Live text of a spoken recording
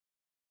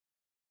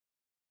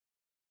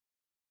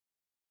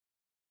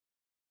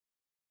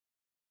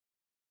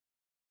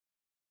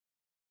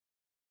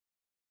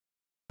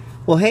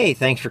Well, hey,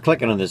 thanks for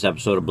clicking on this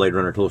episode of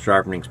Bladerunner Tool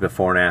Sharpening's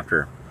Before and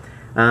After.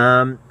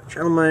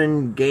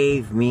 Gentleman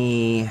gave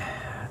me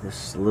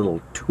this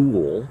little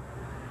tool,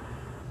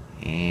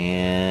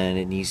 and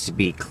it needs to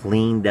be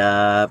cleaned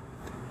up.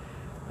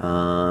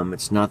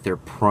 It's not their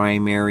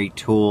primary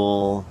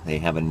tool. They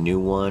have a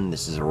new one.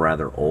 This is a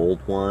rather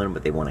old one,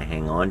 but they want to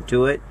hang on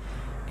to it.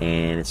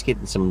 And it's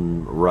getting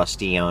some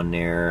rusty on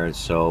there,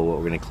 so what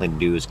we're going to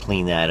do is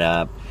clean that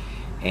up.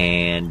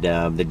 And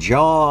the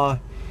jaw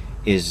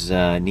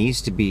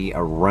needs to be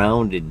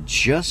rounded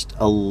just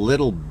a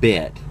little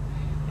bit,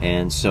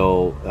 and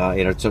so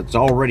it's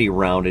already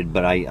rounded,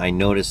 but I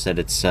noticed that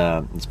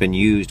it's been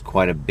used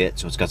quite a bit,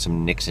 so it's got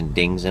some nicks and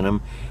dings in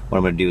them. What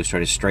I'm going to do is try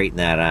to straighten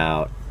that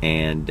out,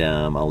 and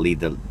I'll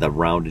leave the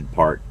rounded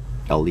part.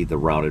 I'll leave the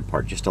rounded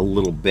part just a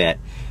little bit,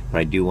 but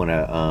I do want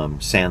to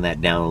sand that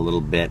down a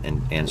little bit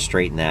and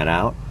straighten that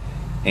out.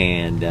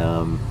 And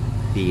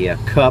the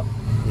cup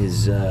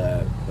is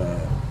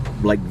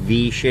like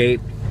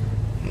V-shaped,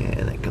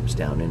 and that comes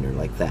down in there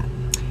like that.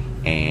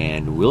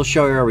 And we'll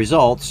show you our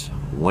results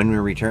when we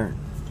return.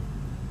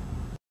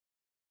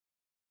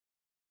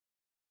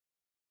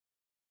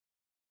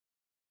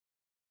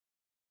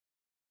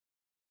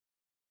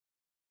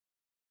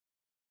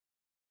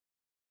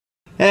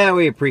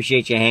 We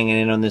appreciate you hanging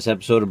in on this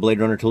episode of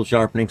Bladerunner Tool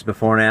Sharpening's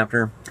Before and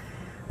After.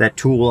 That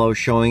tool I was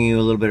showing you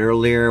a little bit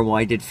earlier, well,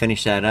 I did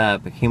finish that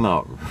up. It came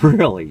out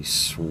really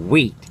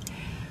sweet.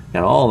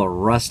 Got all the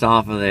rust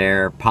off of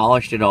there,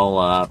 polished it all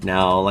up.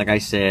 Now, like I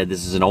said,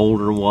 this is an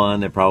older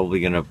one. They're probably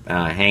going to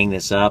hang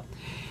this up.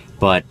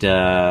 But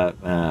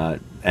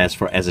as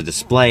a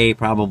display,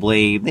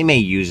 probably, they may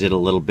use it a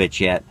little bit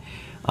yet.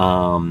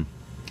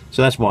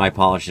 So that's why I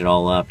polished it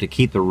all up, to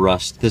keep the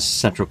rust. This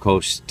Central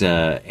Coast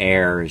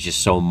air is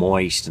just so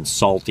moist and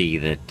salty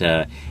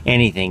that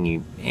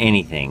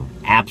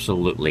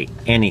absolutely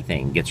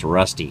anything gets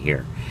rusty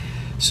here.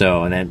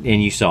 So, and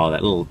you saw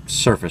that little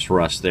surface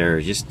rust there.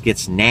 It just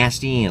gets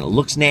nasty, and it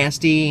looks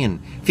nasty,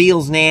 and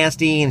feels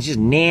nasty, and it's just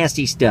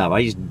nasty stuff.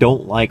 I just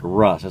don't like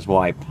rust. That's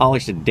why I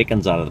polished the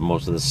dickens out of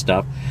most of this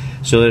stuff,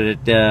 so that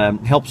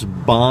it helps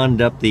bond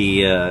up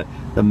the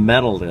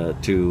metal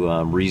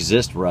to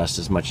resist rust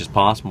as much as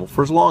possible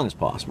for as long as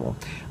possible.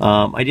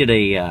 I did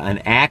an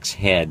axe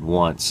head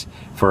once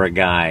for a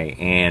guy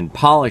and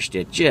polished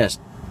it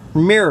just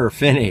mirror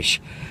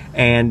finish,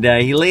 and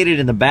he laid it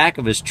in the back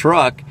of his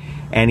truck.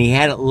 And he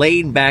had it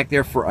laid back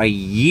there for a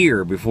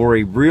year before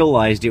he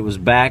realized it was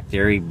back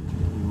there. He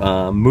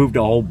moved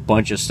a whole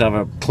bunch of stuff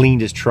up,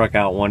 cleaned his truck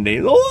out one day.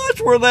 Oh,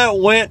 that's where that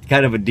went,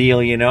 kind of a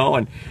deal, you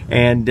know.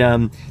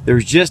 And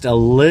there's just a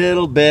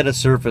little bit of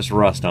surface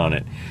rust on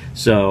it.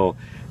 So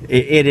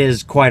it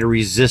is quite a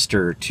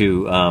resistor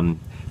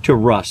to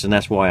rust, and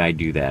that's why I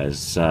do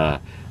that.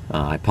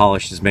 I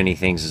polish as many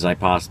things as I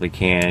possibly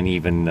can,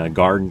 even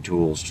garden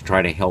tools, to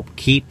try to help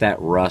keep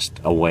that rust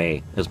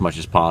away as much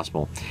as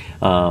possible.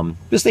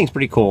 This thing's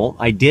pretty cool.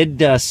 I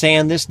did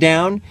sand this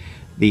down,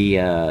 the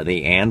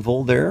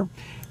anvil there,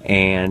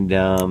 and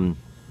I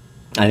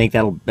think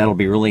that'll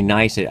be really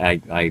nice.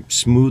 I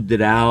smoothed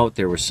it out.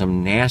 There were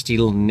some nasty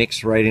little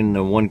nicks right in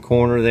the one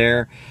corner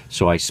there,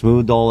 so I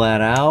smoothed all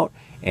that out,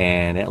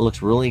 and it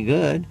looks really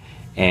good.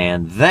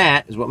 And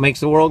that is what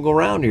makes the world go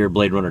round here at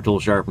Bladerunner Tool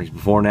Sharpening's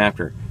Before and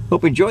After.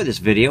 Hope you enjoyed this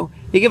video.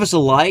 You give us a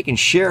like and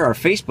share our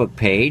Facebook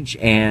page,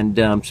 and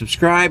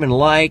subscribe and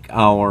like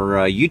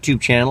our YouTube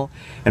channel.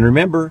 And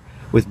remember,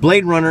 with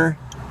Bladerunner,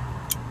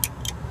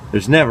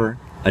 there's never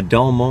a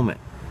dull moment.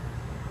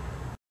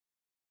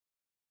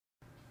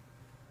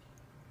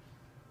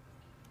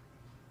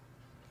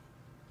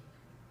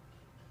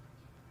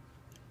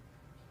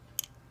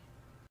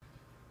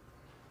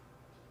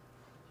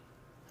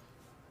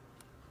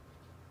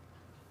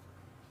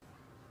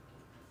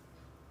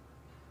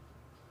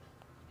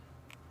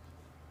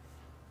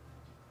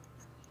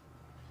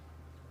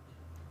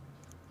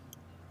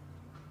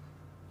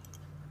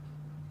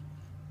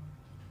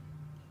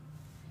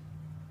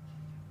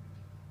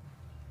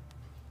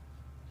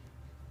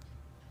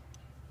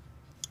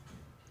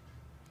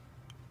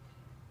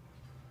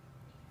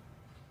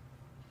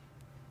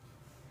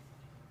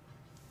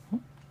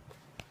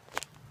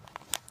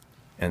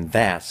 And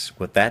that's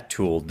what that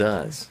tool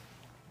does.